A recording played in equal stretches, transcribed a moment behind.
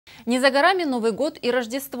Не за горами Новый год и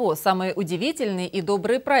Рождество – самые удивительные и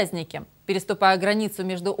добрые праздники. Переступая границу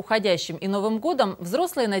между уходящим и Новым годом,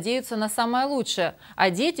 взрослые надеются на самое лучшее,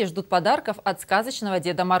 а дети ждут подарков от сказочного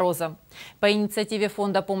Деда Мороза. По инициативе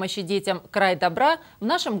фонда помощи детям «Край добра» в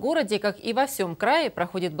нашем городе, как и во всем крае,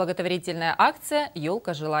 проходит благотворительная акция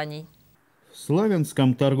 «Елка желаний». В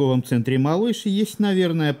Славянском торговом центре «Малыш» есть,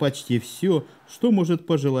 наверное, почти все, что может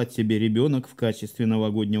пожелать себе ребенок в качестве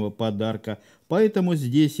новогоднего подарка. Поэтому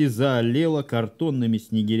здесь и заолела картонными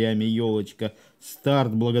снегирями елочка.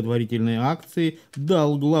 Старт благотворительной акции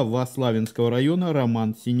дал глава Славянского района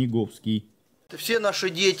Роман Синеговский. Все наши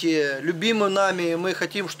дети любимы нами, мы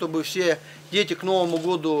хотим, чтобы все дети к Новому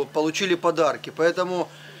году получили подарки. Поэтому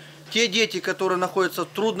те дети, которые находятся в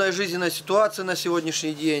трудной жизненной ситуации на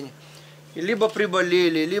сегодняшний день, либо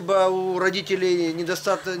приболели, либо у родителей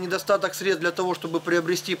недостаток средств для того, чтобы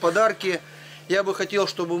приобрести подарки, я бы хотел,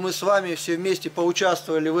 чтобы мы с вами все вместе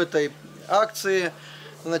поучаствовали в этой акции.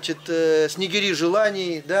 Значит, снегири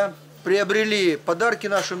желаний, да, приобрели подарки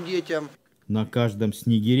нашим детям. На каждом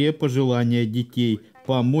снегире пожелания детей.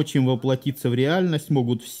 Помочь им воплотиться в реальность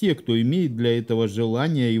могут все, кто имеет для этого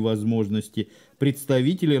желания и возможности.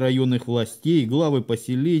 Представители районных властей, главы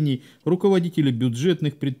поселений, руководители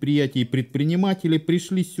бюджетных предприятий и предприниматели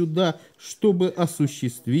пришли сюда, чтобы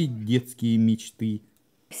осуществить детские мечты.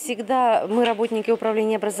 Всегда мы, работники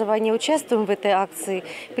управления образования, участвуем в этой акции,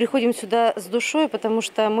 приходим сюда с душой, потому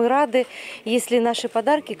что мы рады, если наши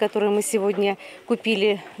подарки, которые мы сегодня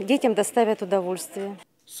купили, детям доставят удовольствие.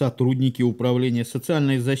 Сотрудники управления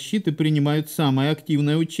социальной защиты принимают самое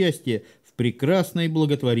активное участие в прекрасной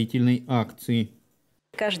благотворительной акции.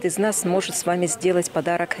 Каждый из нас может с вами сделать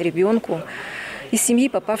подарок ребенку из семьи,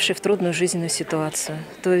 попавшей в трудную жизненную ситуацию.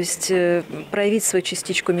 То есть проявить свою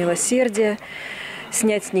частичку милосердия,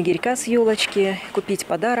 снять снегирька с елочки, купить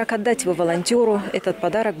подарок, отдать его волонтеру. Этот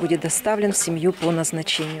подарок будет доставлен в семью по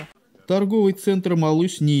назначению. Торговый центр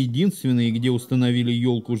 «Малыш» не единственный, где установили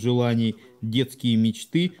елку желаний. Детские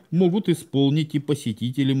мечты могут исполнить и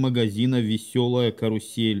посетители магазина «Веселая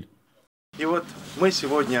карусель». И вот мы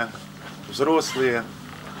сегодня взрослые,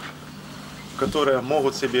 которые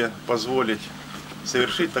могут себе позволить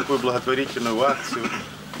совершить такую благотворительную акцию.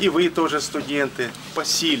 И вы тоже, студенты,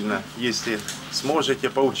 посильно, если сможете,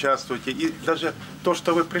 поучаствуйте. И даже то,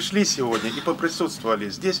 что вы пришли сегодня и поприсутствовали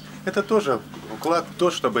здесь, это тоже вклад в то,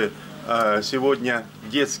 чтобы сегодня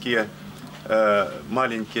детские,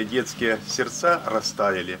 маленькие детские сердца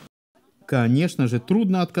растаяли. Конечно же,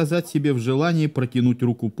 трудно отказать себе в желании протянуть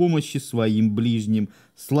руку помощи своим ближним.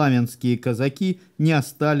 Славянские казаки не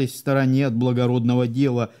остались в стороне от благородного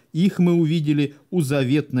дела. Их мы увидели у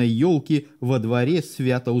заветной елки во дворе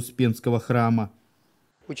Свято-Успенского храма.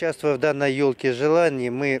 Участвуя в данной елке желаний,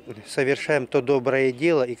 мы совершаем то доброе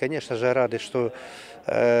дело и, конечно же, рады, что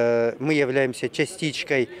мы являемся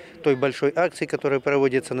частичкой той большой акции, которая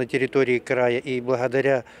проводится на территории края. И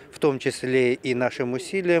благодаря, в том числе и нашим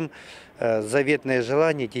усилиям, заветное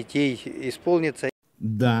желание детей исполнится.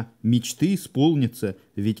 Да, мечты исполнятся,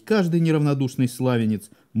 ведь каждый неравнодушный славянец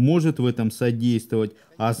может в этом содействовать,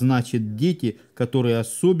 а значит, дети, которые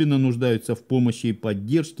особенно нуждаются в помощи и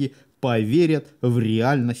поддержке, поверят в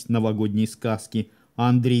реальность новогодней сказки.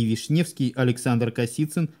 Андрей Вишневский, Александр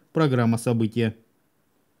Косицын, программа «События».